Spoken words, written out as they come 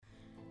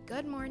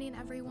Good morning,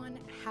 everyone.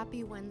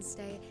 Happy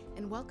Wednesday,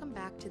 and welcome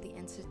back to the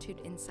Institute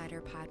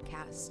Insider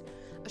Podcast,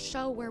 a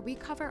show where we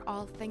cover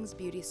all things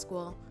beauty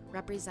school,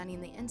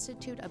 representing the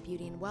Institute of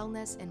Beauty and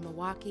Wellness in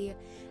Milwaukee,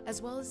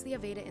 as well as the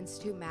Aveda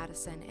Institute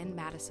Madison in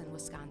Madison,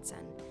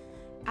 Wisconsin.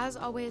 As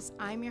always,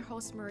 I'm your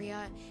host,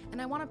 Maria,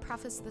 and I want to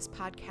preface this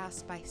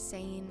podcast by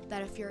saying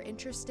that if you're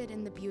interested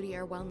in the beauty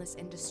or wellness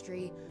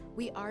industry,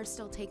 we are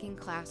still taking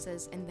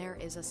classes and there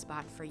is a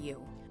spot for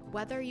you.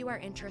 Whether you are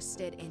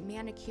interested in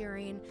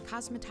manicuring,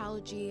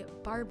 cosmetology,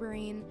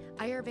 barbering,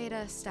 Ayurveda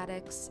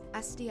aesthetics,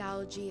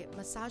 osteology,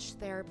 massage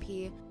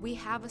therapy, we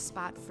have a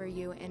spot for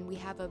you, and we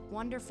have a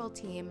wonderful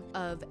team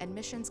of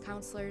admissions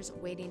counselors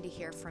waiting to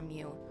hear from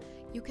you.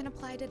 You can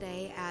apply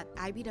today at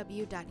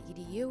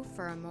ibw.edu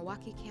for our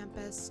Milwaukee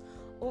campus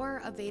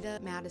or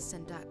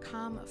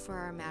avedamadison.com for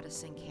our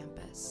Madison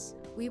campus.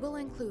 We will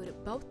include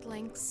both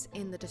links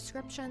in the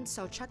description,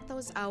 so check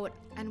those out,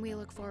 and we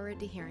look forward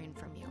to hearing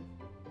from you.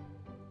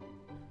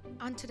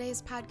 On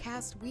today's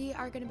podcast, we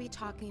are going to be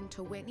talking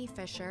to Whitney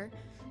Fisher.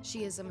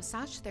 She is a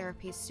massage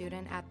therapy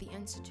student at the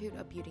Institute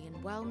of Beauty and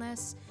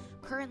Wellness,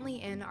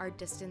 currently in our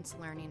distance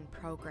learning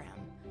program.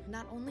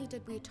 Not only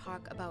did we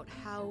talk about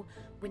how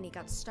Whitney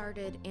got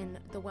started in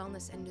the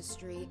wellness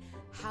industry,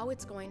 how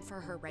it's going for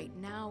her right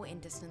now in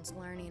distance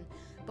learning,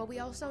 but we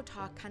also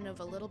talked kind of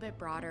a little bit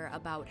broader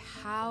about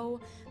how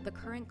the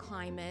current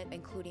climate,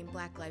 including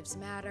Black Lives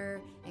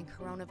Matter and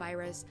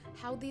coronavirus,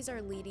 how these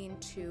are leading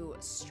to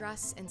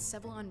stress and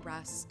civil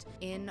unrest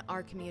in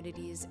our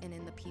communities and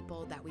in the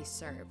people that we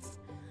serve.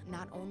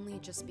 Not only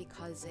just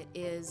because it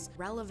is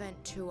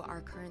relevant to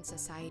our current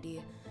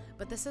society,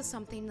 but this is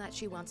something that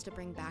she wants to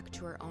bring back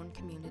to her own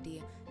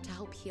community to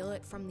help heal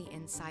it from the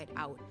inside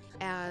out.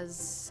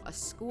 As a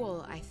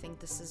school, I think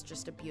this is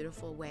just a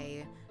beautiful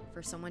way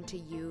for someone to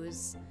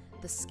use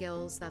the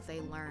skills that they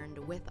learned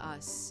with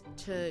us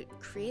to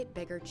create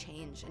bigger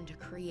change and to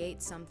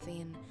create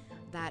something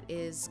that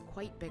is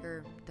quite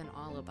bigger than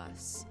all of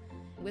us.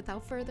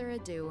 Without further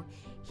ado,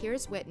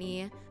 here's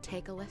Whitney.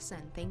 Take a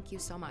listen. Thank you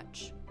so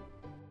much.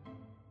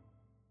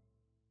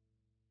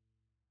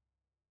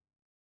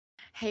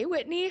 Hey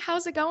Whitney,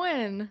 how's it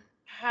going?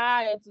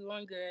 Hi, it's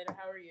going good.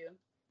 How are you?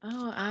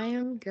 Oh, I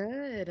am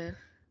good.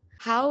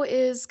 How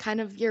is kind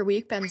of your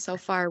week been so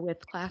far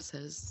with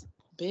classes?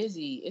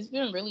 Busy. It's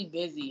been really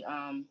busy.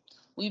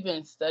 We've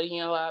been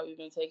studying a lot. We've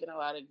been taking a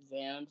lot of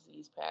exams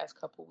these past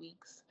couple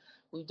weeks.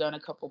 We've done a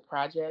couple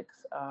projects.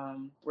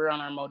 We're on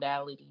our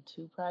modality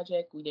 2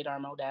 project. We did our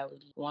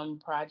modality 1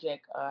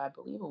 project, I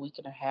believe a week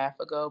and a half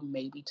ago,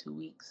 maybe 2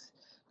 weeks.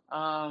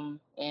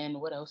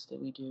 And what else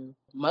did we do?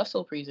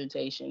 Muscle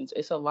presentations.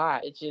 It's a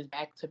lot. It's just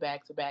back to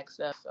back to back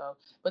stuff. So,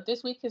 but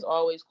this week is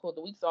always cool.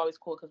 The week's always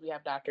cool because we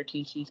have Dr.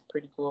 T. She's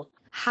pretty cool.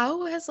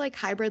 How has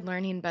hybrid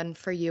learning been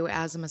for you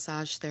as a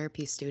massage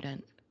therapy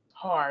student?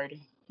 Hard.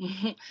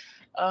 Yeah.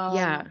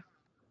 um,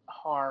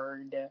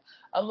 hard.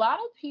 A lot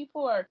of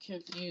people are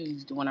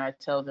confused when I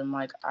tell them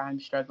like I'm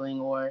struggling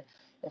or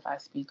if I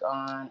speak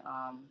on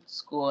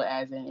school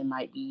as in it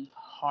might be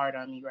hard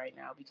on me right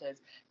now because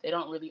they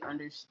don't really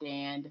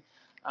understand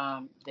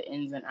the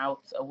ins and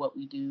outs of what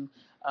we do.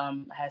 I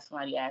had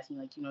somebody ask me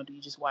like, do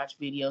you just watch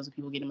videos of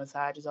people getting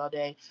massages all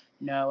day?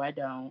 No, I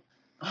don't.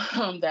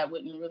 That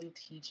wouldn't really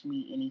teach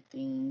me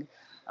anything.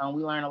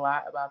 We learn a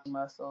lot about the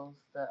muscles,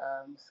 the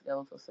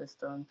skeletal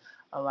system,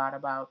 a lot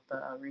about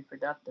the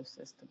reproductive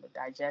system, the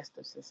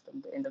digestive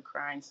system, the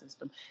endocrine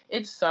system.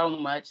 It's so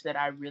much that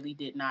I really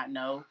did not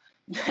know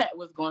that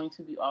was going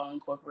to be all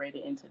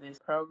incorporated into this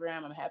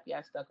program. I'm happy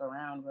I stuck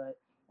around, but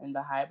in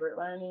the hybrid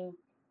learning,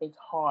 it's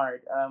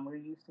hard. We're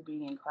used to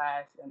being in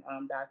class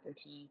and Dr.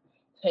 T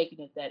taking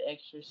it that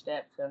extra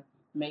step to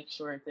make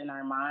sure it's in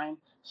our mind.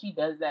 She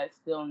does that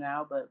still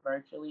now, but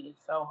virtually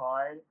it's so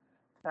hard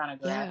to kind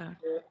of grasp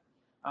Yeah. it.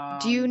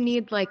 Do you Um,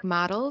 need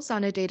models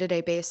on a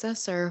day-to-day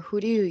basis, or who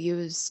do you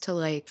use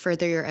to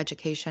further your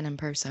education in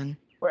person?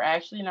 We're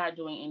actually not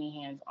doing any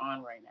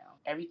hands-on right now.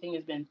 Everything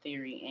has been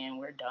theory, and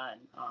we're done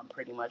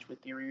pretty much with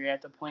theory. We're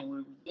at the point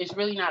where it's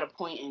really not a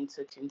point in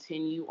to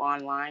continue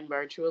online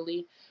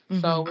virtually. So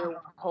Mm-hmm. we're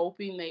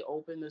hoping they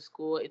open the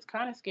school. It's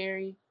kind of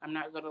scary. I'm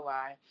not gonna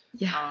lie.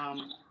 Yeah.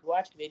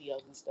 Watch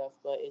videos and stuff,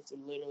 but it's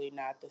literally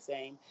not the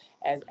same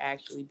as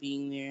actually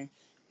being there,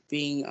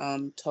 being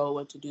told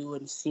what to do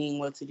and seeing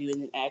what to do,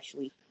 and then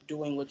actually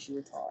doing what you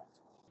were taught.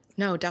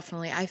 No,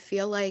 definitely. I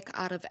feel like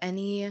out of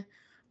any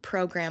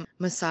program,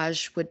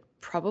 massage would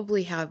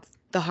probably have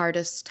the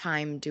hardest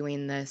time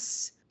doing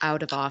this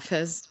out of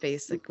office,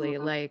 basically.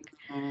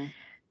 Mm-hmm.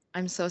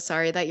 I'm so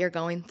sorry that you're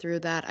going through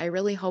that. I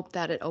really hope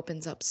that it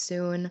opens up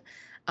soon.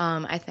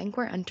 I think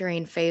we're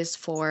entering phase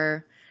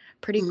 4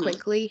 pretty Mm-hmm.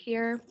 quickly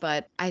here,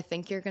 but I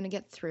think you're going to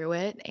get through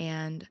it.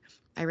 And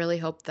I really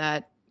hope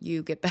that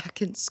you get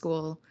back in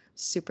school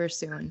super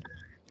soon.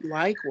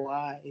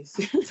 Likewise.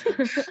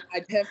 I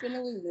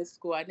definitely miss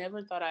school. I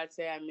never thought I'd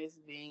say I miss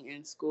being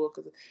in school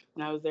because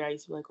when I was there, I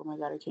used to be like, oh my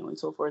God, I can't wait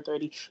till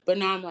 4:30. But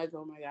now I'm like,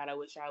 oh my God, I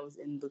wish I was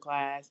in the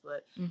class.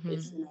 But Hmm.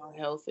 it's,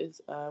 health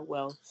is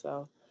wealth.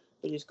 So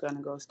we're just going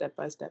to go step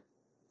by step.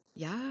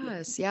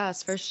 Yes,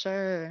 yes, for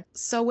sure.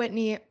 So,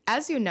 Whitney,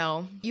 as you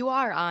know, you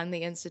are on the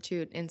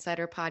Institute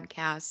Insider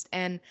podcast,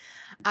 and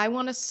I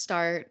want to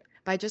start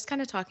by just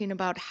kind of talking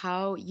about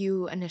how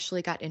you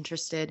initially got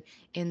interested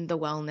in the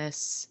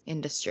wellness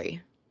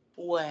industry.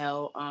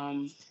 Well,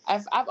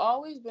 I've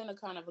always been a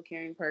kind of a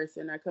caring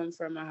person. I come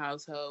from a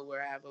household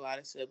where I have a lot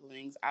of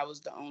siblings. I was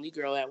the only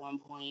girl at one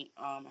point.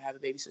 I have a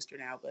baby sister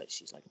now, but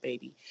she's like a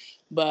baby.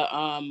 But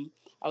I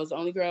was the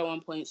only girl at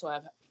one point, so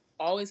I've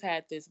always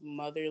had this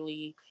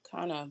motherly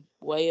kind of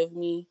way of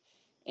me.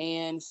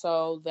 And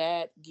so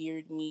that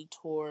geared me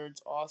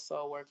towards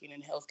also working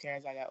in healthcare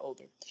as I got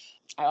older.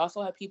 I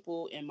also have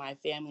people in my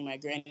family. My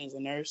granny is a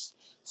nurse,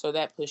 so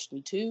that pushed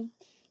me too.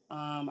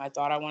 I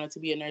thought I wanted to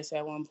be a nurse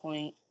at one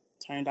point.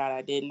 Turned out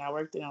I didn't. I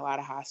worked in a lot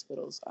of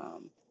hospitals.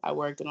 I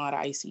worked in a lot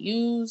of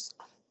ICUs,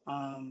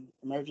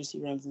 emergency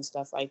rooms, and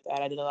stuff like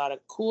that. I did a lot of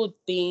cool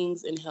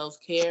things in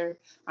healthcare.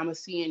 I'm a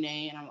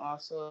CNA and I'm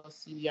also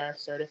CBR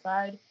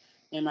certified,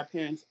 and my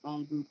parents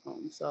own group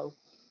homes. So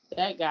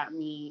that got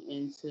me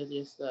into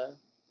this.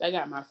 That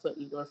got my foot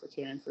in the door for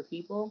caring for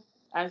people.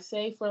 I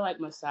say for like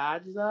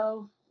massage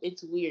though,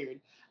 it's weird.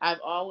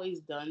 I've always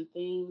done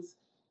things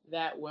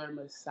that were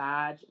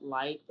massage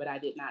like, but I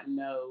did not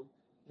know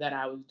that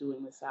I was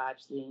doing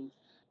massage things.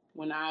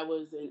 When I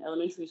was in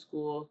elementary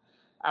school,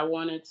 I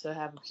wanted to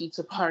have a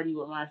pizza party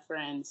with my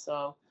friends.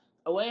 So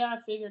a way I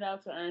figured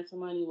out to earn some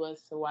money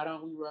was to why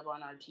don't we rub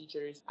on our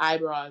teachers'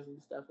 eyebrows and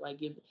stuff like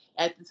give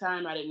at the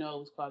time I didn't know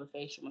it was called a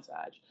facial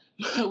massage.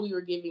 We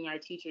were giving our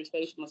teachers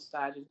facial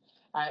massages.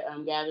 I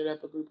gathered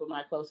up a group of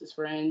my closest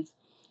friends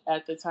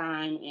at the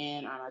time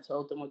and I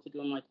told them what to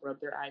do and like rub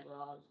their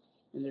eyebrows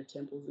and their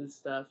temples and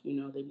stuff. You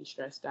know, they'd be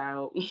stressed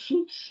out.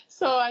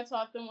 So I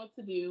taught them what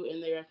to do,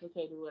 and they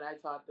replicated what I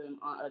taught them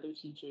on other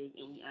teachers,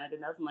 and we earned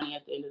enough money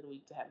at the end of the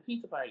week to have a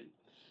pizza party.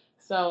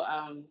 So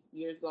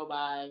years go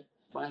by.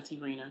 My Auntie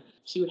Rena,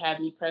 she would have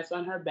me press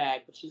on her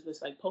back, but she's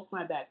just like, poke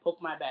my back.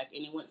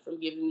 And it went from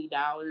giving me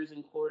dollars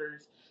and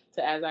quarters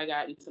to as I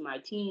got into my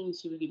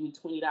teens, she would give me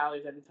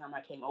 $20 every time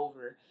I came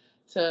over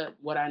to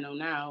what I know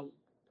now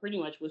pretty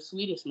much was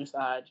Swedish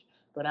massage,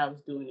 but I was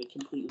doing it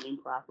completely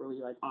improperly,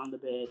 like on the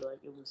bed, like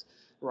it was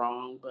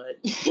wrong. But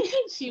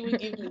she would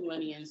give me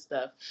money and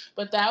stuff.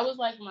 But that was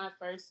like my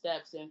first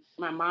steps. And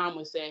my mom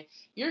would say,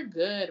 "You're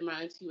good."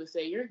 My auntie would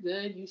say, "You're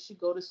good. You should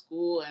go to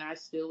school." And I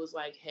still was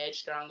like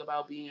headstrong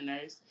about being a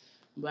nurse.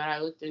 But I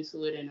looked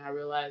into it and I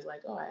realized,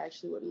 like, oh, I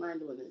actually wouldn't mind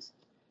doing this.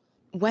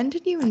 When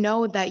did you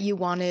know that you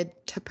wanted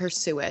to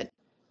pursue it?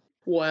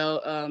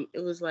 Well, it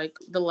was like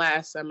the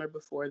last summer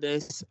before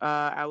this.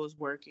 I was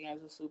working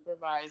as a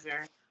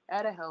supervisor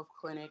at a health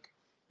clinic,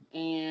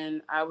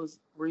 and I was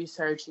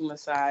researching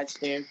massage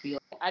therapy.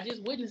 I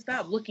just wouldn't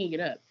stop looking it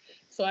up,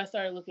 so I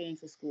started looking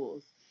into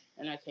schools,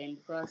 and I came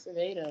across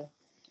Aveda,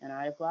 and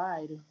I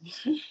applied.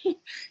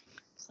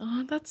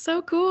 Oh, that's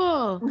so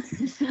cool.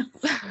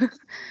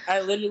 I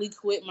literally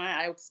quit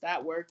I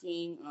stopped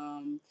working.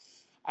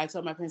 I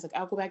told my parents like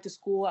I'll go back to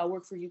school. I'll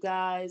work for you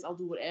guys. I'll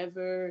do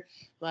whatever.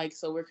 Like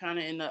so, we're kind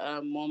of in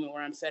a moment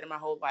where I'm setting my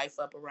whole life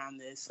up around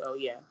this. So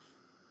yeah.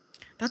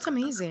 That's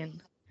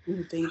amazing.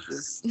 Thank you.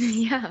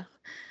 Yeah.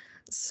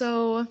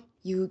 So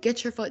you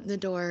get your foot in the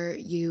door,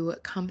 you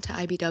come to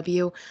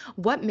IBW.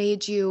 What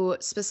made you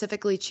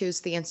specifically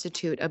choose the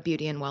Institute of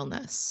Beauty and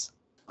Wellness?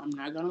 I'm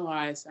not gonna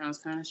lie, it sounds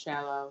kind of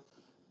shallow,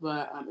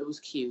 but it was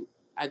cute.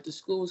 The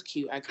school was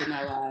cute. I could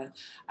not lie.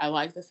 I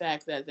like the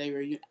fact that they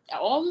were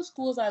all the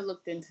schools I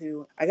looked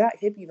into. I got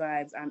hippie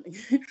vibes.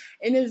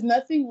 And there's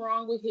nothing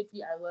wrong with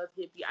hippie. I love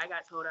hippie. I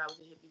got told I was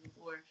a hippie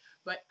before,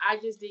 but I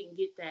just didn't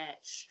get that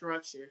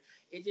structure.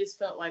 It just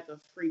felt like a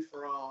free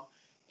for all.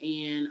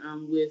 And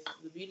with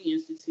the Beauty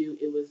Institute,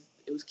 it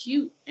was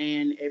cute,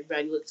 and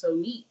everybody looked so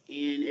neat,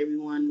 and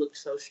everyone looked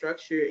so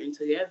structured and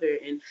together.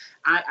 And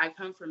I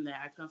come from that.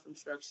 I come from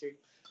structure.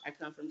 I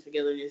come from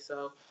togetherness.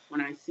 So when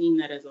I seen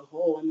that as a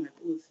whole, I'm like,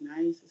 oh, it's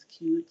nice, it's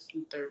cute, it's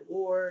in third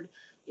ward.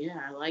 Yeah,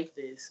 I like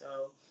this.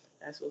 So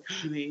that's what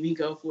kind of made me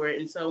go for it.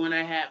 And so when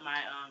I had my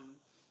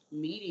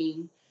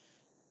meeting,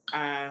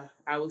 I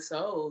was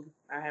sold.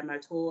 I had my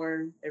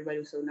tour. Everybody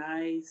was so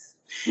nice.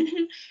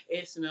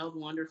 It smelled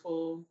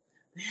wonderful.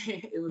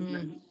 It was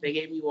nice. They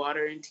gave me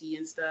water and tea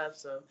and stuff.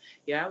 So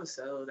yeah, I was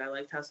sold. I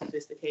liked how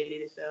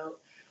sophisticated it felt.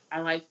 I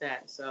liked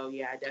that. So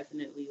yeah, I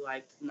definitely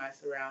liked my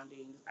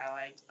surroundings. I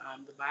liked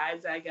the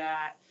vibes I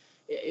got.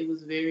 It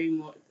was very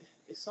more.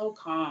 It's so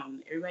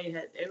calm. Everybody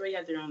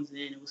had their own zen.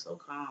 It was so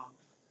calm.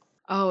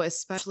 Oh,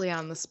 especially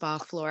on the spa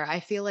floor.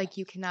 I feel like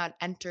you cannot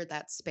enter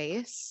that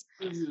space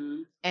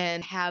Hmm.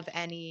 and have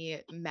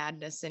any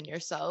madness in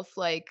yourself.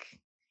 Like,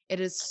 it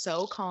is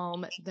so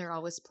calm. They're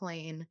always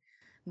playing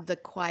the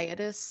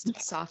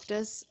quietest,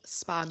 softest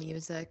spa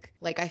music.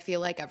 Like, I feel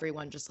like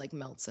everyone just like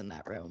melts in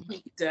that room.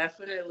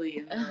 Definitely,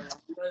 and the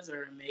aromas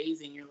are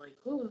amazing. You're like,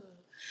 ooh.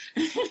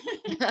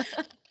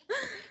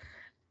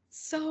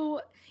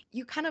 So,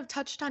 you kind of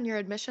touched on your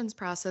admissions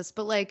process,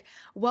 but like,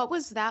 what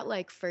was that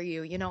like for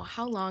you?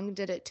 How long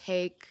did it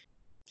take?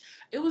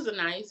 It was a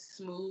nice,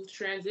 smooth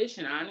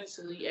transition.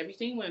 Honestly,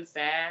 everything went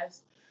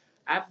fast.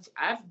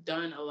 I've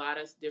done a lot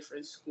of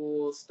different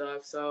school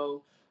stuff,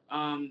 so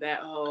that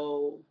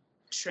whole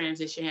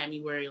transition had me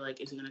worried, like,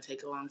 is it gonna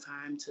take a long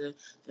time to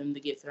them to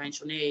get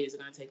financial aid? Is it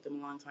gonna take them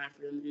a long time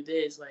for them to do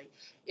this? Like,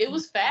 it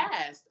was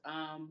fast.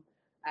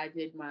 I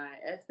did my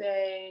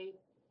essay.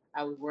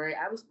 I was worried.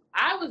 I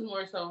was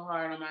more so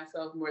hard on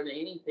myself more than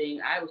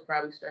anything. I was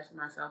probably stressing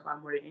myself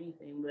out more than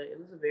anything, but it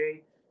was a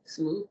very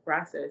smooth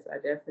process. I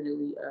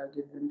definitely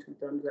give them two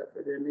thumbs up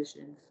for their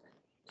admissions.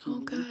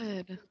 Oh, Mhm.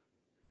 good.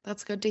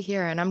 That's good to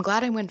hear. And I'm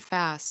glad I went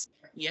fast.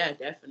 Yeah,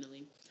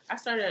 definitely. I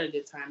started at a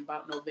good time.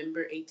 About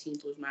November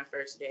 18th was my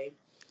first day.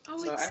 Oh,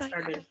 So I exciting.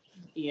 started,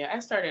 yeah, I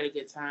started at a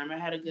good time. I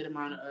had a good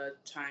amount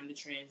of time to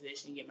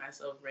transition, get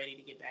myself ready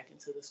to get back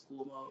into the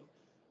school mode.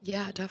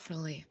 Yeah,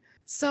 definitely.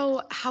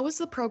 So, how has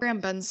the program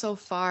been so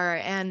far,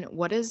 and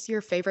what is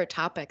your favorite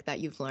topic that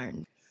you've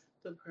learned?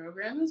 The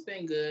program has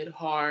been good,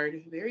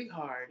 hard, very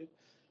hard.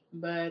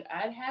 But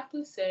I'd have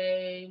to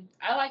say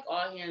I like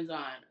all hands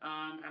on.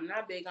 I'm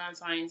not big on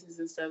sciences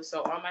and stuff,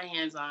 so all my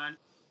hands on.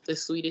 The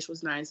Swedish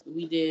was nice.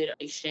 We did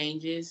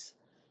exchanges,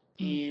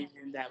 Mm.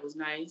 and that was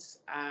nice.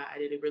 I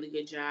did a really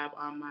good job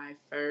on my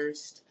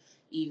first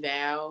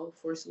eval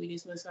for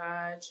Swedish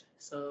massage,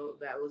 so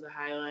that was a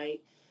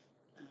highlight.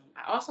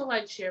 I also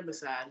like chair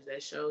massage.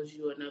 That shows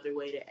you another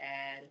way to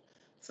add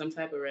some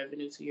type of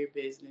revenue to your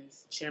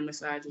business. Chair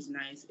massage is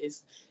nice.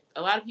 It's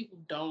a lot of people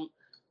don't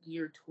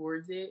gear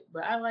towards it,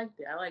 but I liked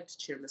it. I liked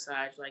chair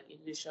massage. Like,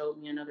 it just showed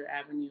me another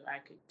avenue I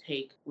could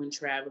take when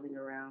traveling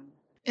around.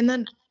 And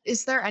then,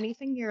 is there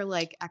anything you're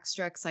like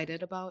extra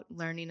excited about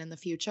learning in the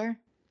future?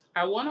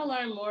 I want to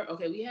learn more.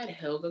 Okay, we had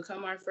Helga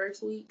come our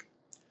first week,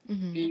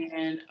 Hmm.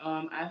 and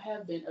I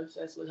have been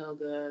obsessed with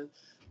Helga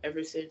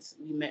ever since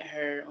we met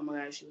her. Oh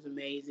my gosh, she was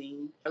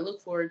amazing. I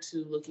look forward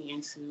to looking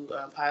into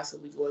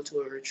possibly going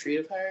to a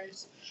retreat of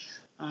hers,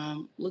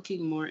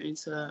 looking more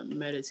into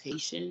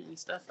meditation and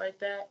stuff like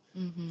that.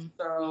 Hmm.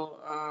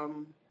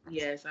 So,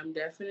 yes, I'm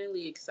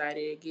definitely excited.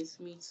 It gets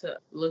me to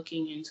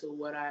looking into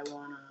what I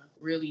want to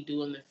really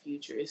do in the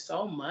future. It's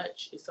so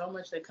much. It's so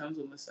much that comes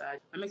with massage.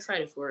 I'm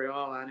excited for it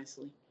all,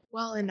 honestly.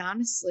 Well, and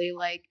honestly,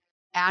 like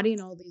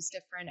adding all these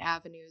different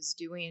avenues,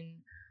 doing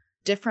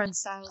different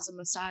styles of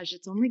massage,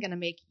 it's only going to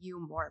make you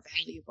more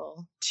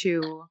valuable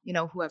to,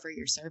 whoever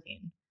you're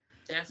serving.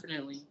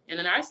 Definitely. And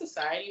in our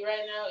society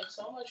right now, it's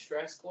so much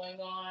stress going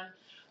on.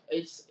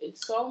 It's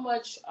so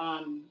much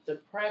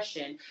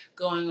depression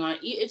going on.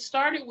 It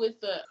started with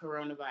the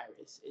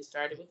coronavirus. It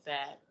started with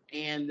that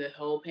and the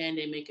whole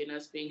pandemic and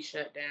us being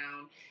shut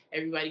down,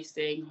 everybody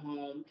staying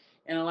home.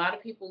 And a lot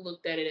of people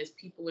looked at it as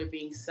people are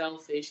being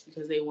selfish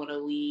because they want to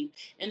leave.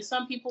 And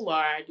some people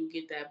are, I do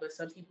get that, but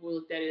some people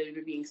looked at it as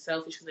they're being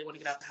selfish because they want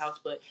to get out the house,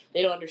 but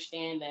they don't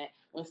understand that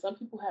when some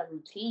people have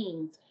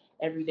routines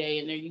every day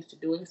and they're used to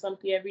doing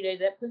something every day,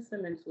 that puts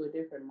them into a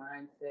different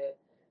mindset.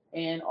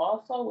 And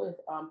also with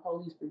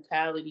police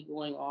brutality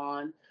going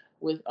on,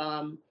 with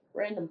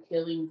random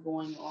killings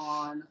going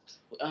on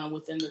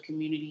within the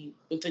community,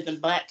 within the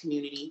Black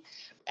community,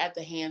 at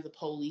the hands of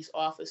police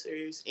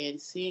officers, and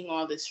seeing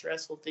all the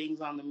stressful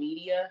things on the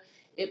media,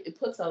 it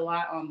puts a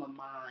lot on the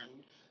mind.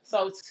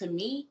 So to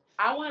me,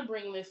 I want to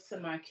bring this to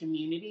my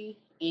community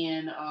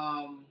and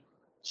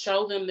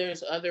show them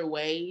there's other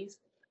ways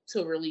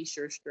to release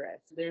your stress.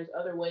 There's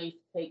other ways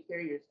to take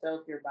care of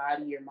yourself, your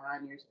body, your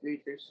mind, your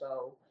spirit, your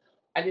soul.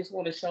 I just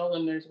want to show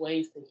them there's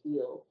ways to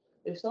heal.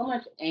 There's so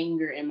much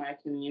anger in my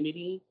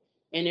community,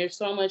 and there's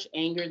so much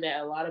anger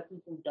that a lot of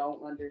people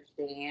don't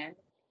understand.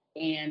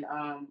 And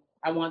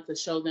I want to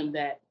show them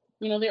that,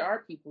 there are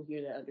people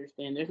here that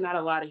understand. There's not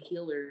a lot of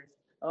healers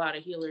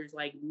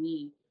like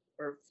me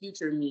or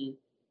future me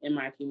in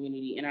my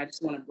community. And I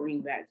just want to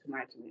bring that to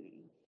my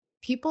community.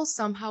 People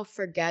somehow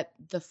forget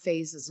the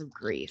phases of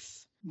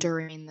grief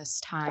during this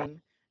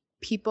time.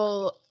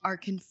 People are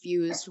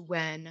confused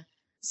when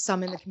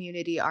some in the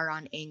community are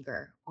on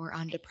anger or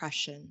on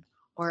depression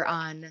or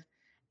on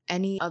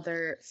any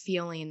other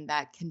feeling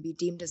that can be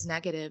deemed as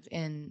negative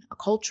in a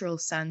cultural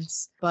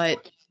sense.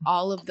 But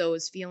all of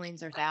those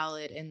feelings are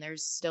valid, and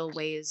there's still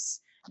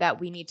ways that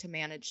we need to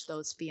manage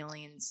those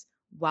feelings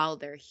while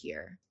they're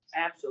here.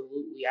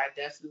 Absolutely. I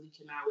definitely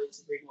cannot wait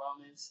to bring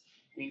wellness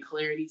and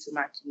clarity to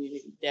my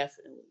community.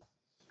 Definitely.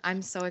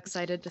 I'm so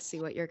excited to see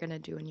what you're going to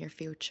do in your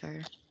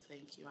future.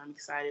 Thank you. I'm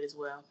excited as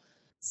well.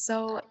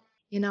 So,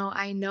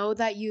 I know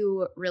that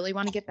you really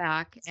want to get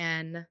back,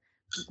 and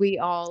we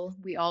all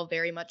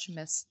very much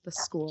miss the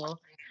school.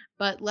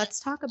 But let's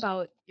talk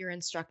about your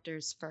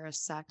instructors for a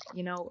sec.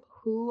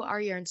 Who are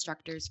your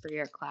instructors for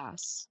your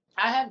class?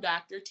 I have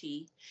Dr.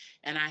 T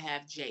and I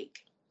have Jake.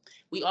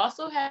 We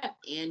also have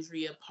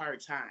Andrea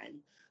part time.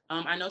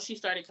 I know she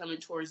started coming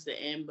towards the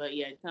end, but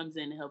yeah, it comes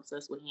in and helps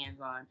us with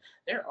hands on.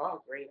 They're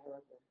all great. I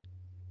love them.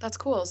 That's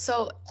cool.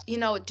 So,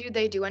 do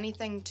they do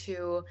anything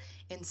to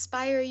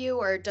inspire you,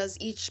 or does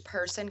each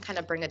person kind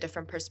of bring a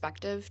different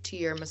perspective to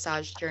your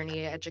massage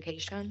journey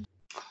education?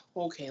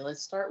 Okay,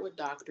 let's start with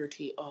Dr.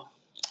 T. Oh,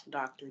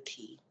 Dr.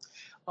 T.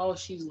 Oh,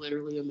 she's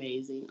literally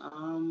amazing.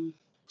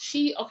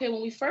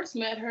 When we first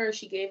met her,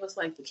 she gave us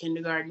like the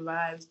kindergarten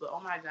vibes, but oh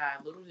my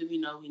God, little did we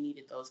know we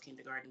needed those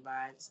kindergarten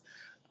vibes.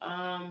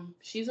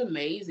 She's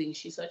amazing.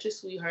 She's such a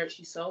sweetheart.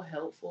 She's so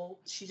helpful.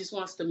 She just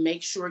wants to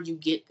make sure you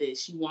get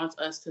this. She wants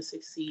us to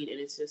succeed, and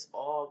it's just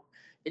all,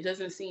 it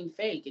doesn't seem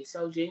fake. It's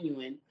so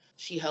genuine.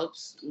 She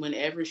helps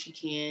whenever she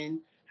can,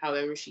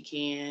 however she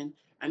can.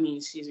 I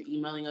mean, she's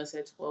emailing us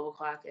at 12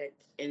 o'clock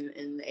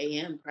in the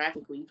AM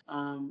practically.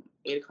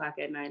 8 o'clock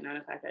at night, 9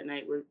 o'clock at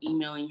night. We're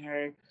emailing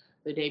her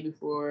the day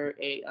before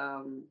a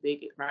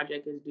big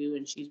project is due,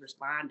 and she's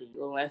responding.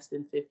 In less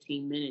than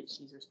 15 minutes,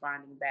 she's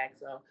responding back.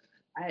 So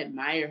I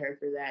admire her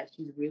for that.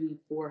 She's really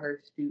for her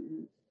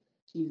students.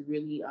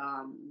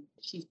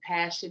 She's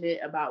passionate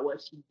about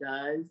what she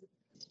does.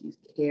 She's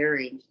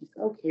caring. She's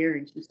so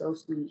caring. She's so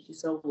sweet. She's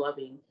so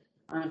loving.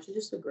 She's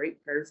just a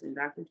great person.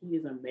 Dr. T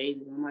is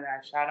amazing. Oh my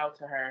gosh, shout out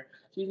to her.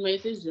 She's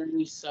made this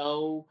journey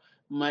so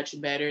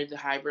much better. The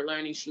hybrid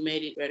learning, she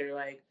made it better.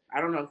 Like, I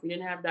don't know, if we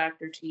didn't have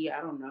Dr. T,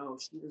 I don't know.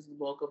 She was the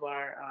bulk of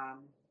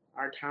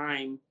our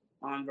time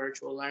on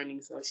virtual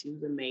learning. So she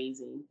was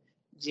amazing.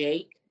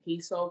 Jake,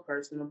 he's so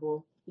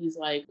personable. He's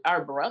like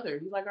our brother.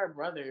 He's like our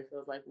brother, it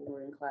feels like, when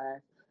we're in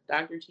class.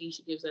 Dr. T,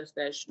 she gives us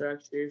that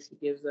structure. She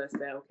gives us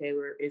that, okay,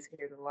 it's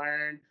here to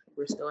learn.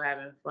 We're still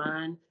having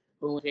fun.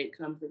 But when Jake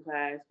comes to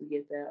class, we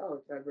get that, oh,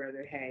 it's our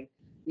brother. Hey,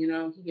 he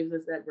gives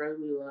us that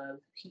brotherly love.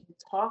 He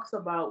talks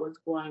about what's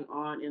going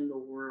on in the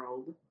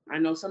world. I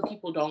know some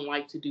people don't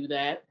like to do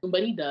that,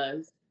 but he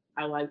does.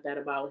 I like that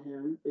about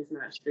him. It's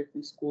not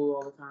strictly school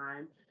all the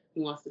time.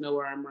 He wants to know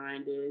where our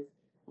mind is,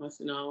 wants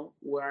to know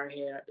where our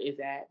head is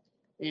at.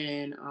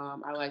 And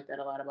I like that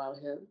a lot about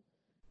him.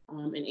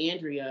 And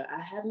Andrea,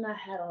 I have not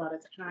had a lot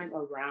of time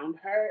around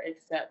her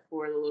except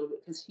for a little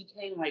bit because she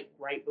came like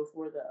right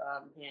before the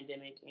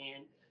pandemic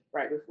and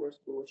right before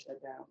school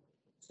shut down.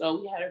 So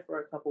we had her for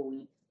a couple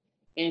weeks,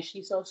 and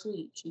she's so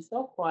sweet. She's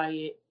so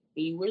quiet,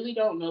 and you really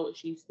don't know what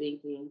she's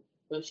thinking,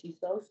 but she's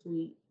so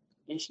sweet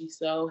and she's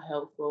so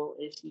helpful,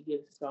 and she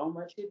gives so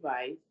much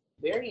advice.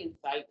 Very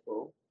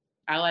insightful.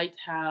 I liked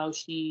how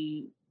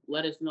she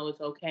let us know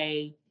it's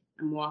okay.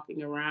 I'm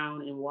walking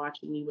around and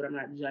watching you, but I'm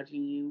not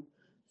judging you.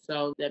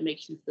 So that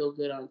makes you feel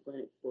good on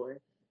clinic floor.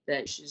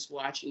 That she's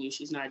watching you,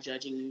 she's not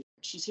judging you.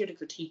 She's here to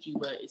critique you,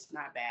 but it's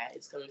not bad.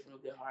 It's coming from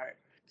a good heart.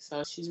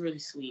 So she's really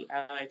sweet.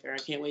 I like her. I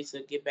can't wait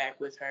to get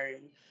back with her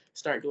and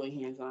start doing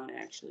hands-on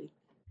actually.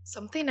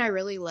 Something I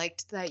really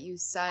liked that you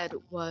said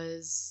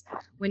was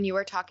when you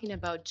were talking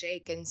about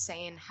Jake and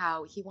saying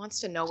how he wants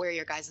to know where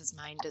your guys'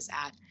 mind is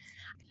at.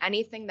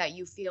 Anything that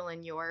you feel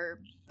in your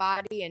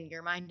body and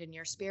your mind and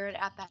your spirit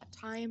at that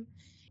time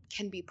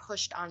can be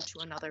pushed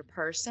onto another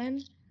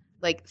person,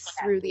 like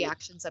through the Absolutely.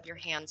 actions of your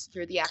hands,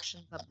 through the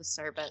actions of the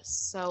service.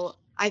 So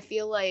I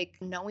feel like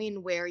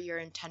knowing where your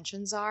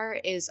intentions are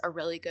is a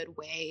really good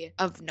way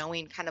of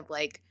knowing kind of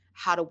like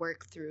how to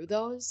work through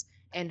those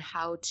and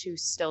how to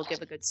still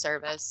give a good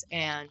service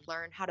and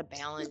learn how to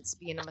balance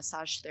being a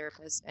massage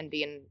therapist and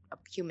being a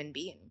human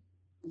being.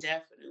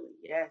 Definitely.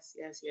 Yes,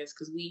 yes, yes.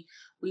 Because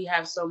we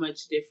have so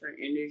much different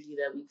energy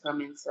that we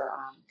come into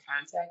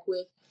contact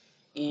with,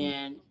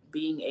 and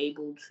being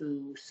able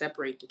to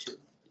separate the two.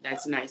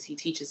 That's nice. He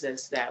teaches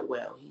us that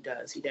well. He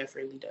does. He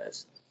definitely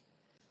does.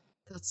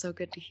 That's so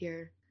good to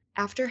hear.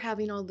 After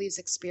having all these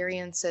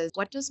experiences,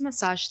 what does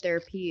massage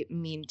therapy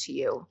mean to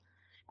you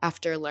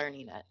after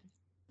learning it?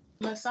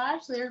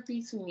 Massage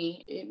therapy to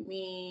me, it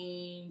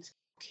means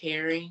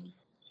caring.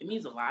 It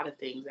means a lot of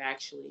things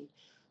actually.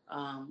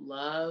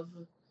 Love.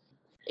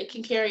 It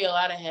can carry a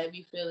lot of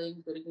heavy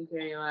feelings, but it can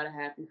carry a lot of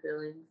happy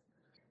feelings.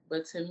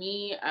 But to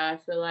me, I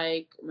feel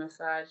like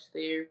massage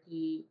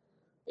therapy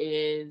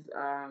is,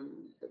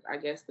 I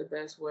guess, the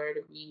best word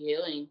to be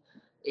healing.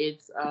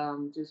 It's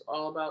just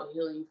all about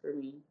healing for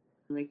me,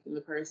 making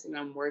the person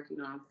I'm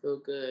working on feel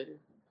good,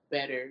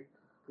 better,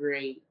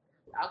 great.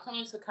 I'll come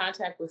into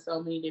contact with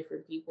so many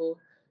different people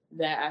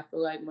that I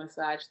feel like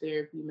massage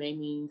therapy may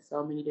mean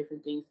so many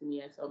different things to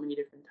me at so many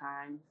different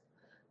times.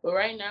 But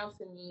right now,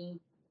 to me,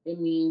 it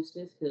means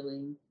just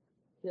healing,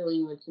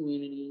 healing the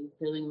community,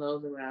 healing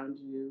those around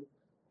you,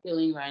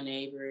 healing thy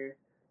neighbor.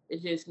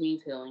 It just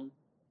means healing.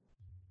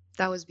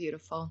 That was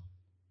beautiful.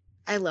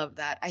 I love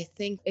that. I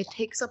think it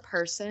takes a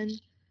person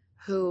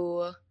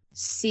who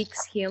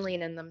seeks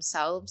healing in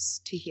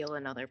themselves to heal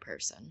another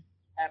person.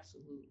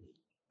 Absolutely.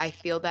 I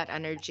feel that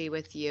energy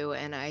with you,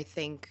 and I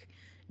think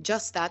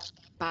just that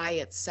by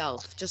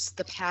itself, just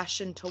the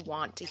passion to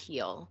want to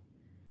heal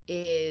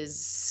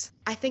is,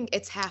 I think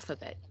it's half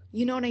of it.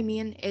 You know what I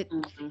mean?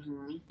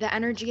 Mm-hmm. The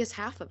energy is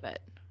half of it.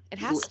 It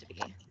has to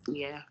be.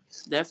 Yeah,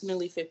 it's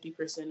definitely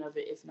 50% of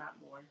it, if not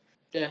more.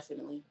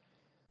 Definitely.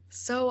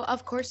 So,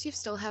 of course, you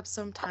still have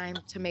some time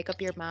to make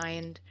up your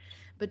mind,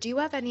 but do you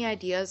have any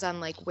ideas on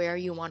like where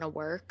you want to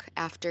work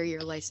after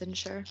your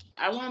licensure?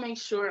 I want to make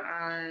sure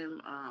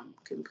I'm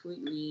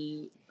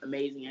completely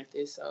amazing at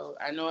this. So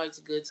I know it's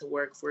good to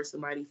work for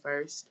somebody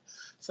first.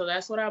 So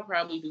that's what I'll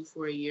probably do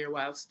for a year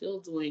while still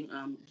doing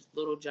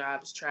little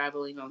jobs,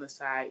 traveling on the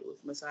side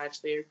with massage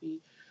therapy.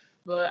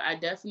 But I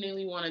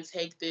definitely want to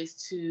take this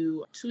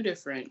to two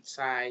different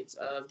sides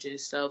of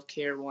just self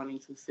care, wanting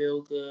to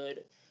feel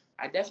good.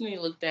 I definitely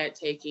looked at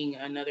taking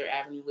another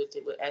avenue with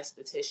it with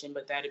esthetician,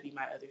 but that'd be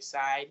my other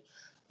side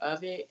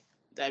of it.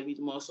 That'd be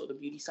the more so the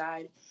beauty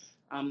side.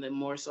 The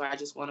more so I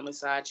just want a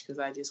massage because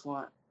I just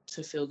want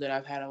to feel good.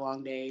 I've had a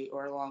long day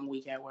or a long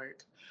week at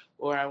work,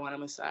 or I want a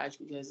massage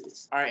because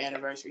it's our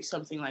anniversary,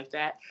 something like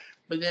that.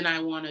 But then I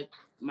want to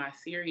my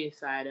serious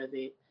side of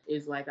it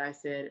is like I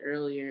said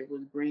earlier,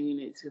 was bringing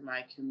it to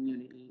my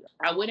community.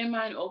 I wouldn't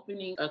mind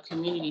opening a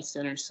community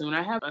center soon.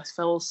 I have a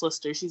fellow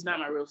sister. She's not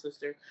my real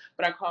sister,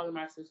 but I call her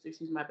my sister.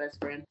 She's my best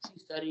friend.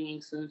 She's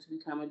studying soon to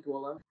become a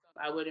doula.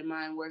 I wouldn't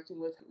mind working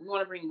with. We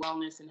want to bring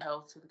wellness and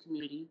health to the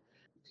community,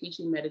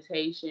 teaching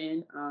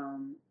meditation,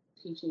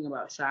 teaching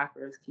about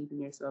chakras,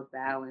 keeping yourself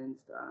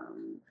balanced,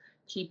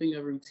 keeping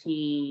a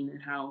routine,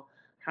 and how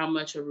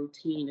much a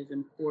routine is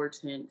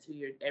important to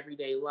your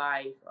everyday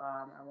life.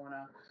 I want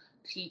to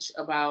teach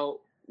about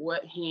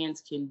what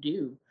hands can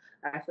do.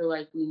 I feel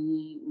like we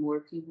need more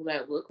people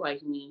that look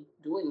like me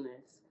doing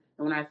this.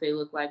 And when I say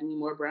look like me,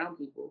 more brown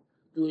people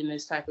doing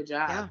this type of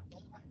job.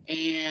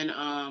 Yeah.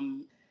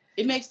 And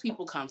it makes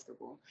people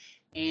comfortable.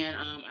 And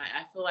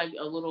I feel like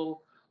a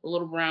little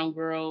brown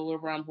girl, a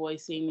little brown boy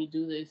seeing me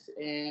do this,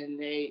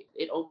 and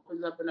it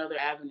opens up another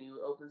avenue.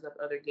 It opens up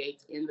other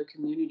gates in the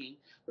community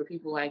where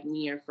people like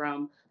me are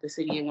from the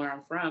city and where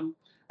I'm from.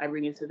 I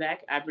bring it to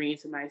that. I bring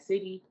it to my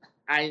city.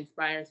 I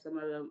inspire some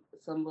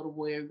little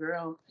boy or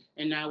girl,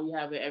 and now we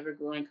have an ever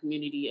growing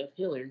community of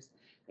healers,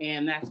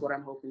 and that's what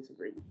I'm hoping to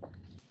bring.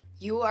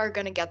 You are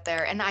going to get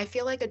there. And I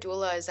feel like a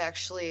doula is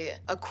actually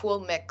a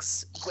cool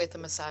mix with a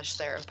massage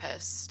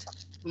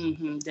therapist.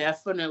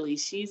 Definitely.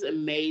 She's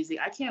amazing.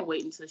 I can't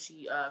wait until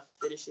she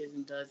finishes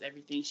and does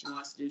everything she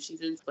wants to do.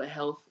 She's into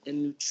health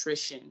and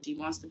nutrition. She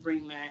wants to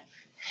bring that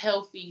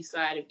healthy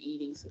side of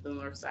eating to the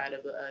north side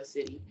of the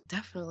city.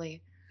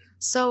 Definitely.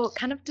 So,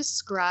 kind of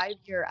describe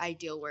your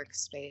ideal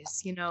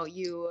workspace.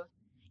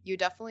 You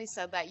definitely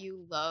said that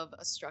you love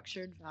a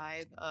structured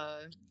vibe, a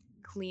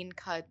clean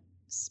cut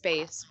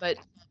space, but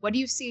what do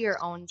you see your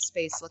own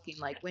space looking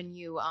like when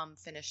you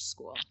finish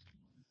school?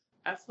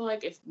 I feel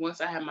like if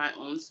once I have my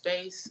own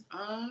space,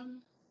 I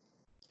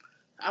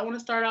want to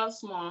start out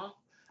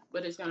small,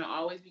 but it's gonna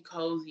always be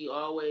cozy,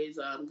 always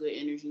good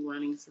energy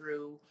running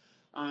through,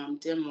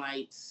 dim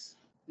lights,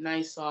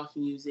 nice soft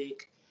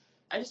music.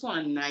 I just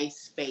want a nice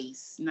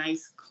space,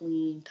 nice,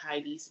 clean,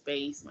 tidy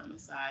space, my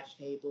massage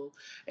table,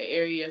 an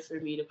area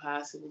for me to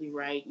possibly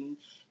write and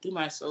do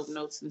my soap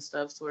notes and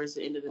stuff towards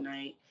the end of the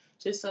night.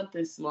 Just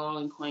something small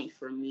and quaint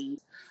for me.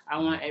 I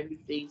want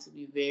everything to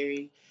be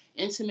very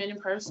intimate and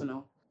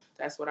personal.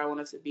 That's what I want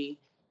it to be.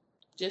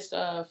 Just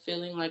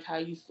feeling like how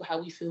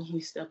we feel when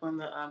we step on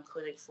the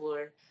clinic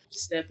floor,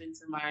 step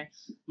into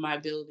my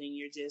building.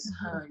 You're just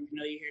Mhm. you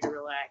know you're here to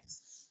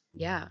relax.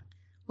 Yeah.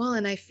 Well,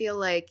 and I feel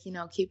like,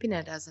 keeping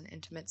it as an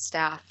intimate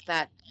staff,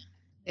 that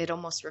it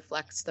almost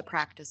reflects the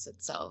practice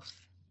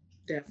itself,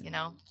 you Definitely.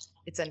 know?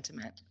 It's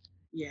intimate.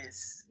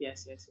 Yes,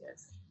 yes, yes,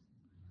 yes.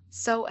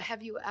 So,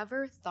 have you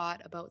ever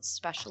thought about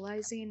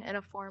specializing in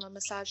a form of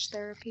massage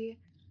therapy?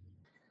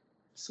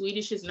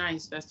 Swedish is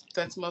nice.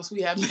 That's most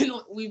we have been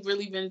we've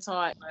really been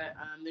taught. But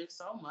there's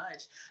so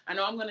much. I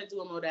know I'm gonna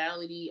do a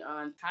modality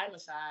on Thai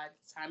massage.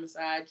 Thai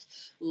massage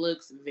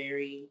looks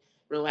very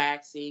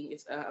relaxing.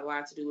 It's a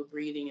lot to do with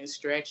breathing and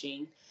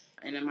stretching.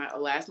 And then my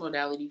last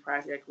modality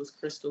project was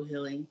crystal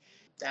healing.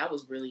 That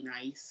was really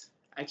nice.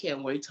 I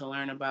can't wait to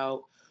learn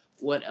about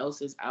what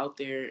else is out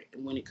there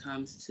when it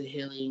comes to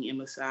healing and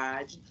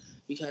massage.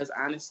 Because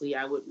honestly,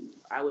 I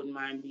wouldn't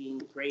mind being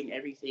great in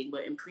everything,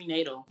 but in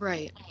prenatal,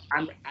 Right.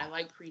 I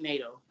like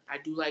prenatal. I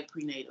do like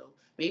prenatal.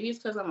 Maybe it's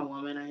because I'm a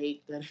woman. I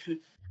hate that.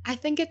 I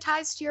think it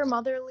ties to your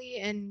motherly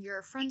and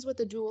you're friends with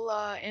a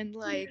doula, and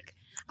like,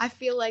 I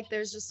feel like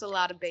there's just a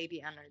lot of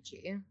baby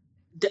energy.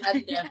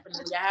 Definitely.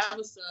 I have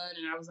a son,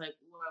 and I was like,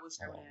 well, I wish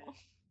I would have had Oh,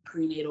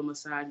 prenatal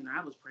massage, and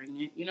I was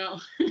pregnant. You know,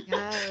 so I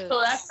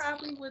yes.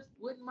 probably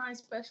wouldn't mind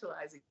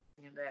specializing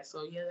in that.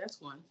 So yeah, that's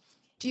one.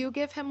 Do you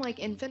give him like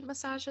infant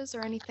massages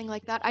or anything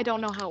like that? I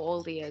don't know how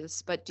old he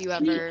is, but do you He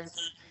ever?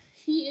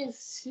 he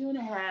is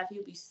 2.5.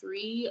 He'll be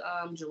 3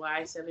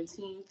 July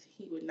 17th.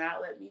 He would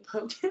not let me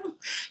poke him.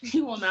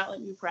 He will not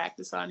let me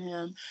practice on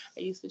him.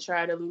 I used to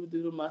try to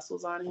do the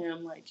muscles on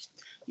him, like,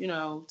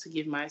 to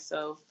give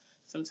myself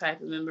some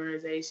type of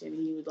memorization.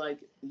 He would like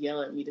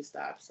yell at me to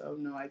stop. So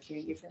no, I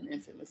can't give him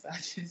infant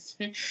massages.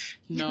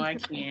 No, I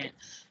can't.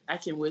 I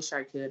can wish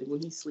I could.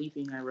 When he's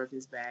sleeping, I rub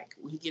his back.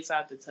 When he gets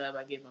out the tub,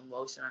 I give him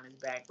lotion on his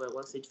back. But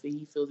once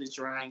he feels it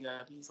drying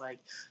up, he's like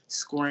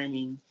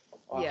squirming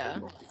off of Yeah.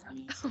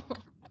 me. So I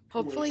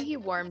Hopefully wish. he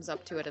warms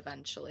up to it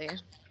eventually.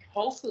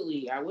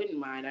 Hopefully, I wouldn't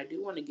mind. I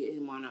do want to get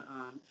him on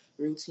a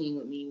routine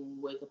with me when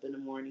we wake up in the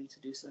morning to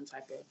do some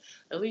type of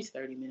at least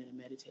 30-minute of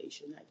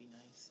meditation. That'd be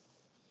nice.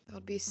 That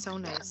would be so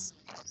nice.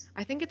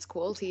 I think it's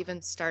cool to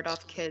even start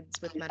off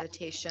kids with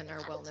meditation or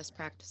wellness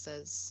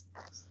practices.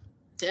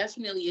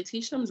 Definitely, it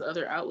teaches them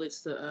other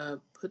outlets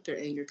to put their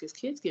anger, because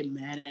kids get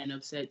mad and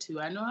upset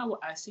too. I know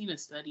I seen a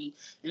study,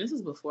 and this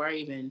is before I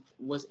even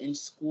was in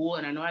school,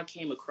 and I know I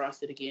came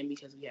across it again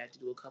because we had to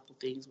do a couple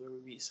things where we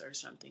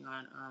researched something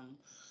on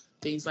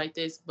things like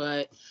this.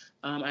 But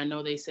I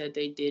know they said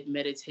they did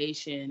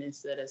meditation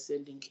instead of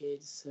sending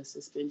kids to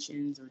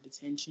suspensions or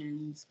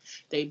detentions.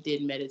 They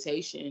did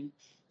meditation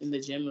in the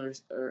gym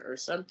or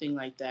something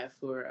like that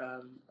for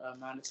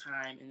amount of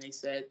time, and they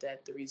said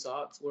that the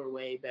results were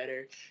way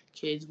better.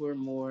 Kids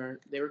were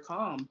they were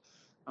calm.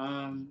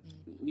 um,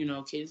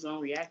 Kids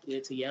don't react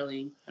good to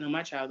yelling. I know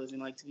my child doesn't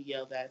like to be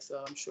yelled at,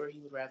 so I'm sure he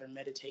would rather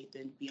meditate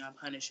than be on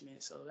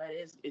punishment. So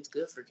it's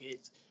good for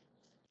kids.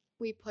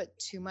 We put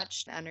too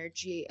much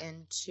energy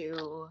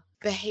into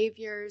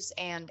behaviors,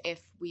 and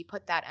if we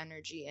put that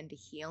energy into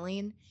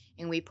healing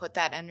and we put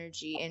that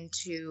energy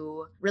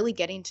into really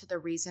getting to the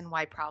reason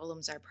why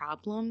problems are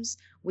problems,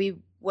 we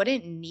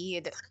wouldn't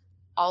need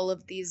all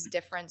of these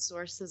different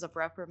sources of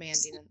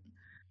reprimanding.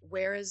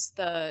 Where is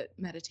the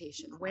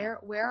meditation? Where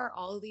are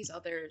all of these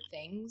other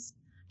things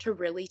to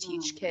really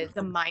teach kids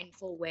a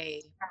mindful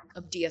way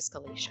of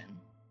de-escalation?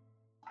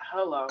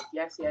 Hello.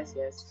 Yes, yes,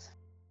 yes.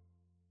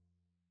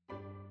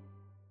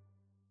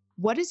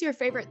 What is your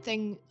favorite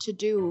thing to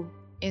do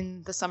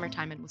in the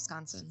summertime in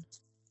Wisconsin?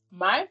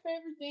 My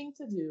favorite thing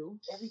to do,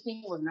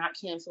 everything was not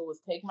canceled,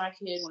 was take my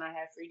kid when I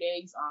had free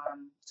days.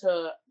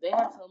 To They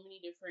have so many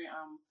different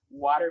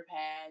water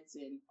pads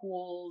and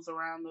pools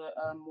around the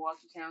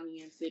Milwaukee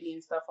County and city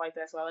and stuff like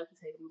that. So I like to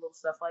take them to little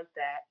stuff like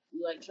that. We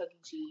like Chuck E.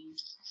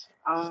 Cheese,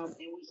 and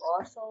we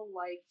also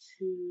like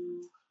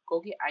to go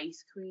get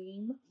ice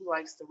cream. He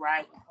likes to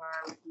ride the car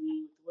with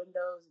me with the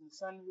windows and the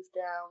sunroof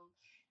down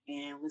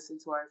and listen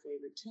to our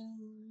favorite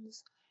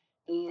tunes.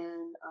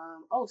 And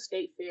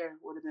State Fair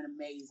would have been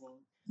amazing.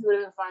 He would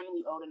have been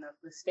finally old enough.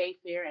 The State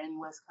Fair in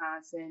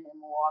Wisconsin and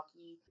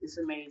Milwaukee is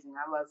amazing.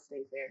 I love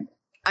State Fair.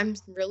 I'm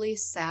really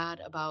sad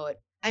about,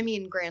 I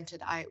mean,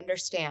 granted, I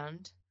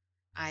understand.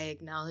 I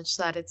acknowledge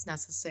that it's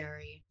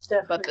necessary,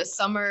 but the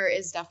summer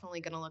is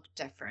definitely going to look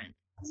different.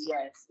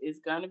 Yes, it's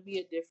gonna be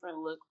a different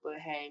look, but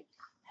hey,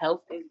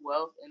 health is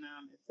wealth, and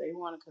if they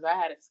want to, because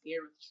I had a scare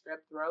with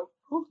strep throat.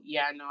 Whew,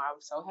 yeah, I know. I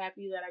was so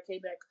happy that I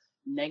came back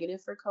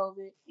negative for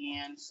COVID,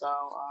 and so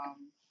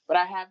but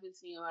I have been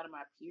seeing a lot of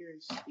my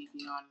peers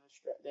speaking on the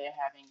strep. They're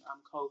having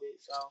COVID,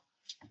 so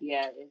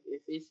yeah,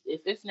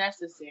 if it's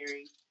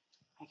necessary,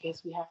 I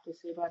guess we have to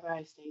say bye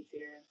bye, State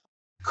Fair.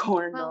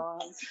 Corn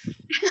dogs.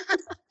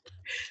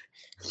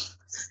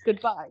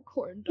 Goodbye,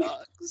 corn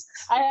dogs.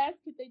 I asked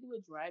if they do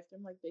a drive-thru.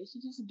 I'm like, they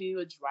should just do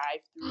a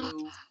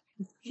drive-through.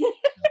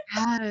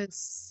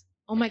 Yes.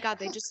 Oh my God,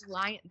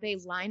 they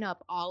line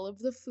up all of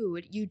the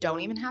food. You don't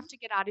even have to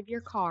get out of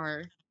your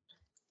car,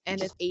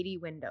 and it's 80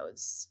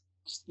 windows.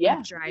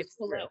 Yeah, drive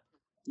through.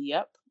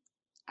 Yep.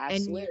 I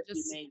And swear you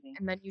it's amazing.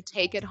 and then you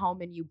take it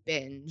home and you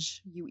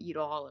binge. You eat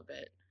all of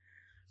it.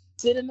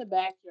 Sit in the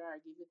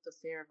backyard, give it the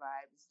fair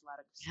vibes. A lot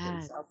of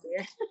space out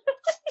there.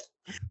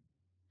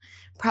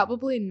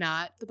 Probably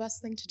not the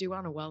best thing to do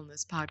on a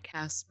wellness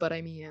podcast, but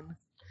I mean,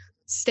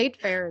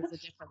 State Fair is a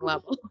different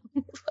level.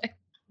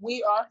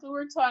 We also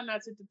were taught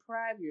not to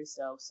deprive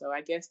yourself, so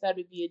I guess that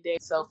would be a day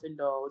to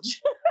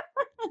self-indulge.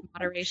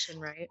 Moderation,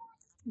 right?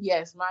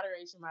 Yes,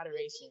 moderation.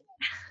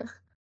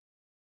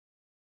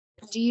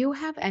 Do you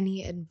have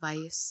any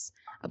advice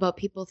about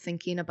people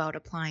thinking about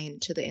applying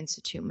to the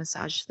Institute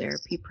Massage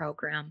Therapy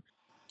program?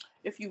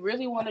 If you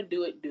really want to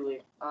do it, do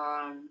it.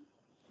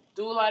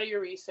 Do a lot of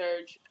your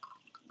research.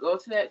 Go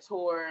to that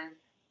tour.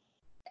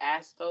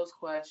 Ask those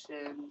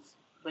questions.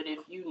 But if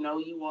you know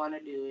you want to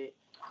do it,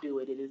 do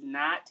it. It is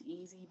not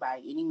easy by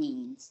any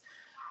means.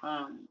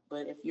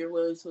 But if you're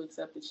willing to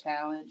accept the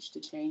challenge to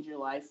change your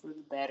life for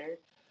the better,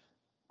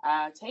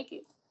 take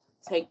it.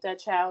 Take that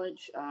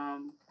challenge.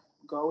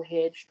 Go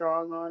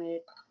headstrong on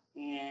it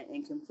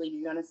and complete.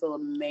 You're gonna feel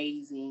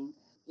amazing.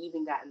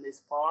 Even gotten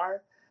this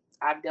far.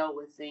 I've dealt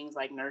with things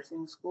like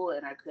nursing school,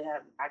 and I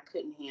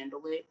couldn't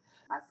handle it.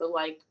 I feel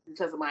like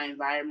because of my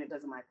environment,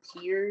 because of my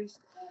peers,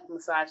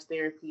 massage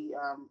therapy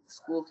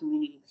school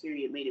community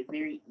period made it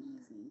very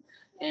easy,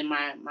 and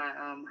my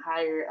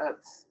higher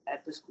ups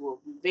at the school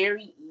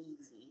very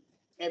easy.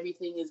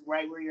 Everything is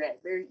right where you're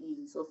at, very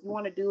easy. So if you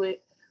want to do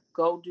it,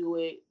 go do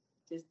it.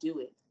 Just do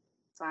it.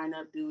 Sign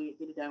up, do it,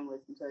 get it done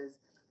with. Because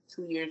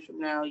 2 years from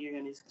now, you're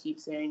gonna keep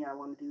saying, "I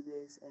want to do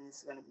this," and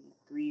it's gonna be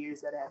 3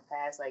 years that have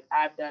passed. Like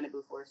I've done it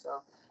before,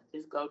 so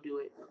just go do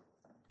it.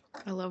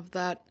 I love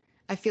that.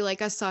 I feel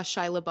like I saw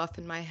Shia LaBeouf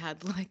in my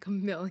head like a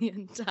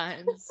million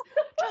times.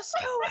 Just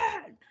do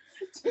it.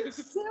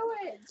 Just do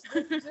it.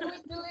 Just do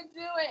it.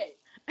 Do it.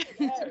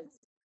 Yes.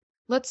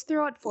 Let's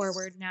throw it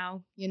forward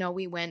now.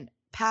 We went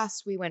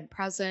past, we went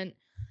present.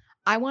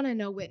 I want to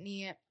know,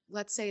 Whitney,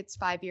 let's say it's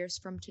 5 years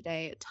from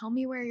today. Tell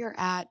me where you're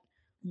at.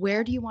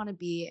 Where do you want to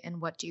be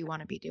and what do you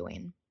want to be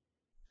doing?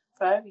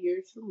 5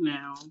 years from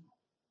now,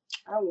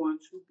 I want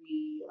to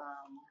be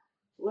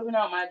living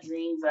out my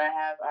dreams that I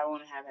have. I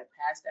want to have it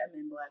past that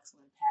MBLEX.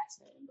 When past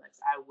that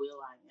MBLEX, I am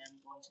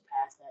going to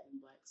pass that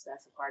MBLEX.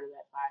 That's a part of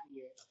that 5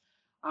 years.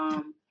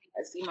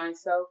 I see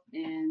myself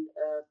in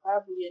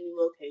probably a new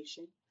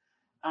location,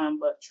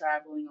 but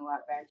traveling a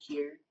lot back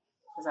here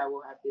because I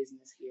will have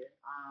business here.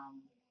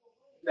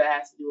 That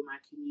has to do with my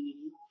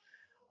community.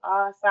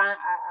 I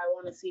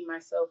want to see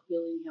myself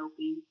healing,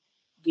 helping,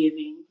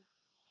 giving,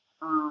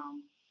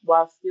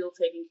 while still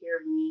taking care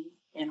of me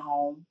and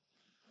home.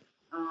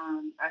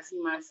 I see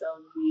myself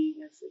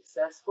being a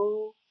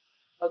successful,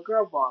 a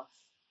girl boss,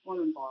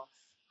 woman boss,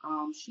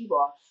 she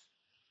boss.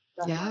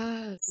 That's my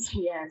Yes.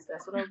 yes,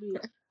 that's what I'll be.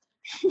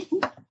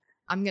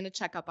 I'm going to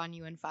check up on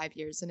you in 5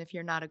 years. And if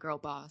you're not a girl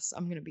boss,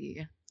 I'm going to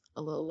be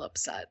a little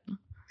upset.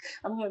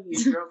 I'm gonna be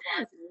a girl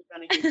boss and we're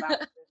gonna get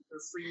vouchers for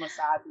free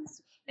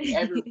massages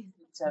whenever we see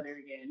each other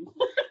again.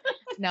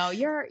 No,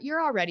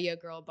 you're already a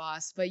girl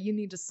boss, but you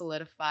need to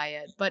solidify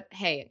it. But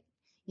hey,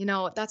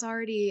 that's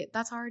already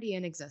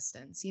in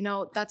existence.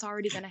 That's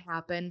already going to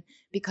happen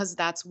because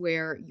that's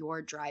where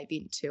you're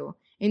driving to.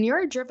 And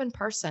you're a driven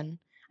person.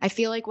 I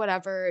feel like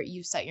whatever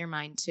you set your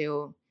mind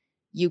to,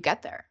 you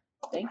get there.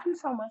 Thank you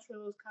so much for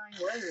those kind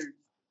words.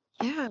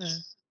 Yeah.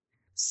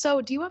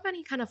 So, do you have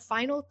any kind of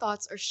final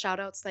thoughts or shout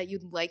outs that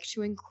you'd like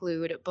to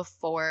include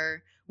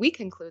before we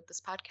conclude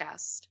this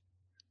podcast?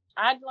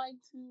 I'd like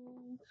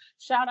to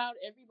shout out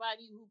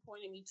everybody who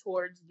pointed me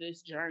towards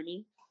this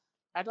journey.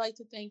 I'd like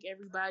to thank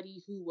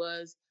everybody who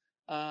was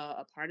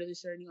a part of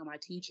this journey. All my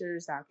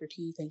teachers, Dr.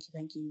 T, thank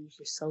you.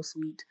 You're so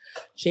sweet.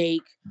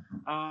 Jake,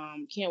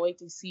 can't wait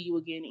to see you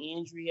again,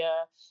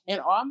 Andrea, and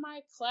all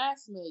my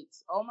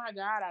classmates. Oh my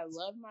God, I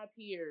love my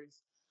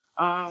peers.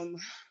 I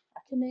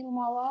can name them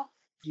all off.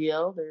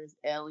 Jill, there's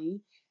Ellie,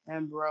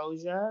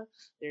 Ambrosia,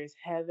 there's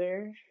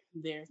Heather,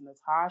 there's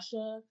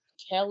Natasha,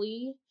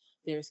 Kelly,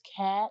 there's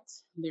Kat,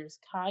 there's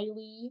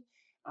Kylie.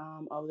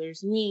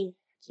 There's me.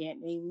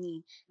 Can't name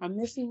me. I'm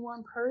missing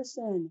one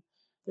person.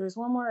 There's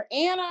one more.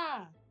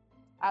 Anna.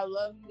 I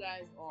love you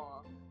guys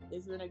all.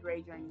 It's been a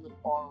great journey with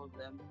all of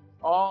them.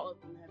 All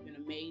of them have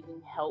been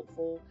amazing,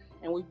 helpful,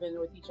 and we've been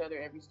with each other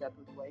every step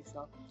of the way.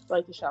 So I'd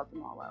like to shout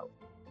them all out.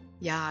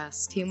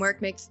 Yes, teamwork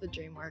makes the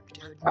dream work,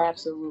 dude.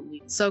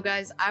 Absolutely. So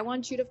guys, I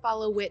want you to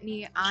follow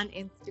Whitney on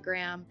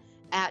Instagram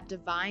at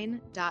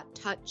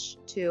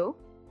divine.touch2.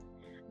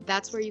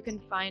 That's where you can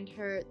find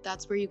her.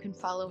 That's where you can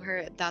follow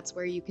her. That's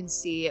where you can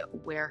see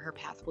where her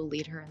path will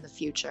lead her in the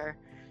future.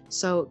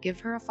 So give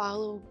her a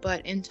follow.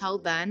 But until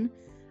then,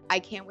 I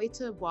can't wait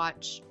to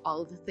watch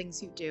all of the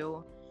things you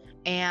do.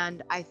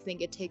 And I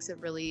think it takes a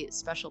really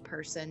special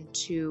person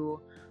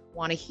to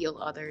want to heal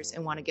others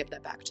and want to give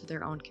that back to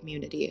their own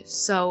community.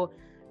 So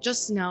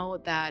just know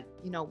that,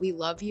 we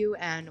love you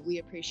and we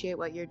appreciate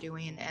what you're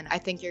doing. And I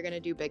think you're going to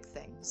do big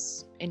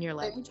things in your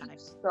lifetime.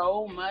 Thank you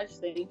so much.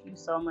 Thank you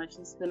so much.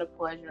 It's been a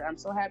pleasure. I'm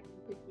so happy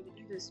you picked me to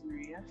do this,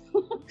 Maria.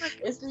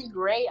 It's been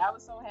great. I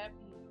was so happy.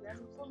 You guys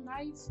were so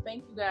nice.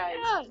 Thank you guys.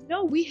 Yeah,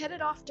 no, we hit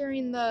it off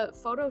during the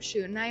photo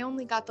shoot and I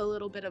only got the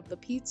little bit of the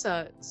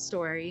pizza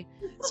story.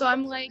 So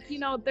I'm like,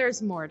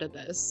 there's more to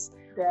this.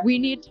 Definitely, we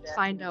need to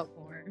find out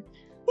more.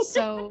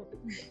 So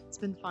it's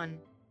been fun.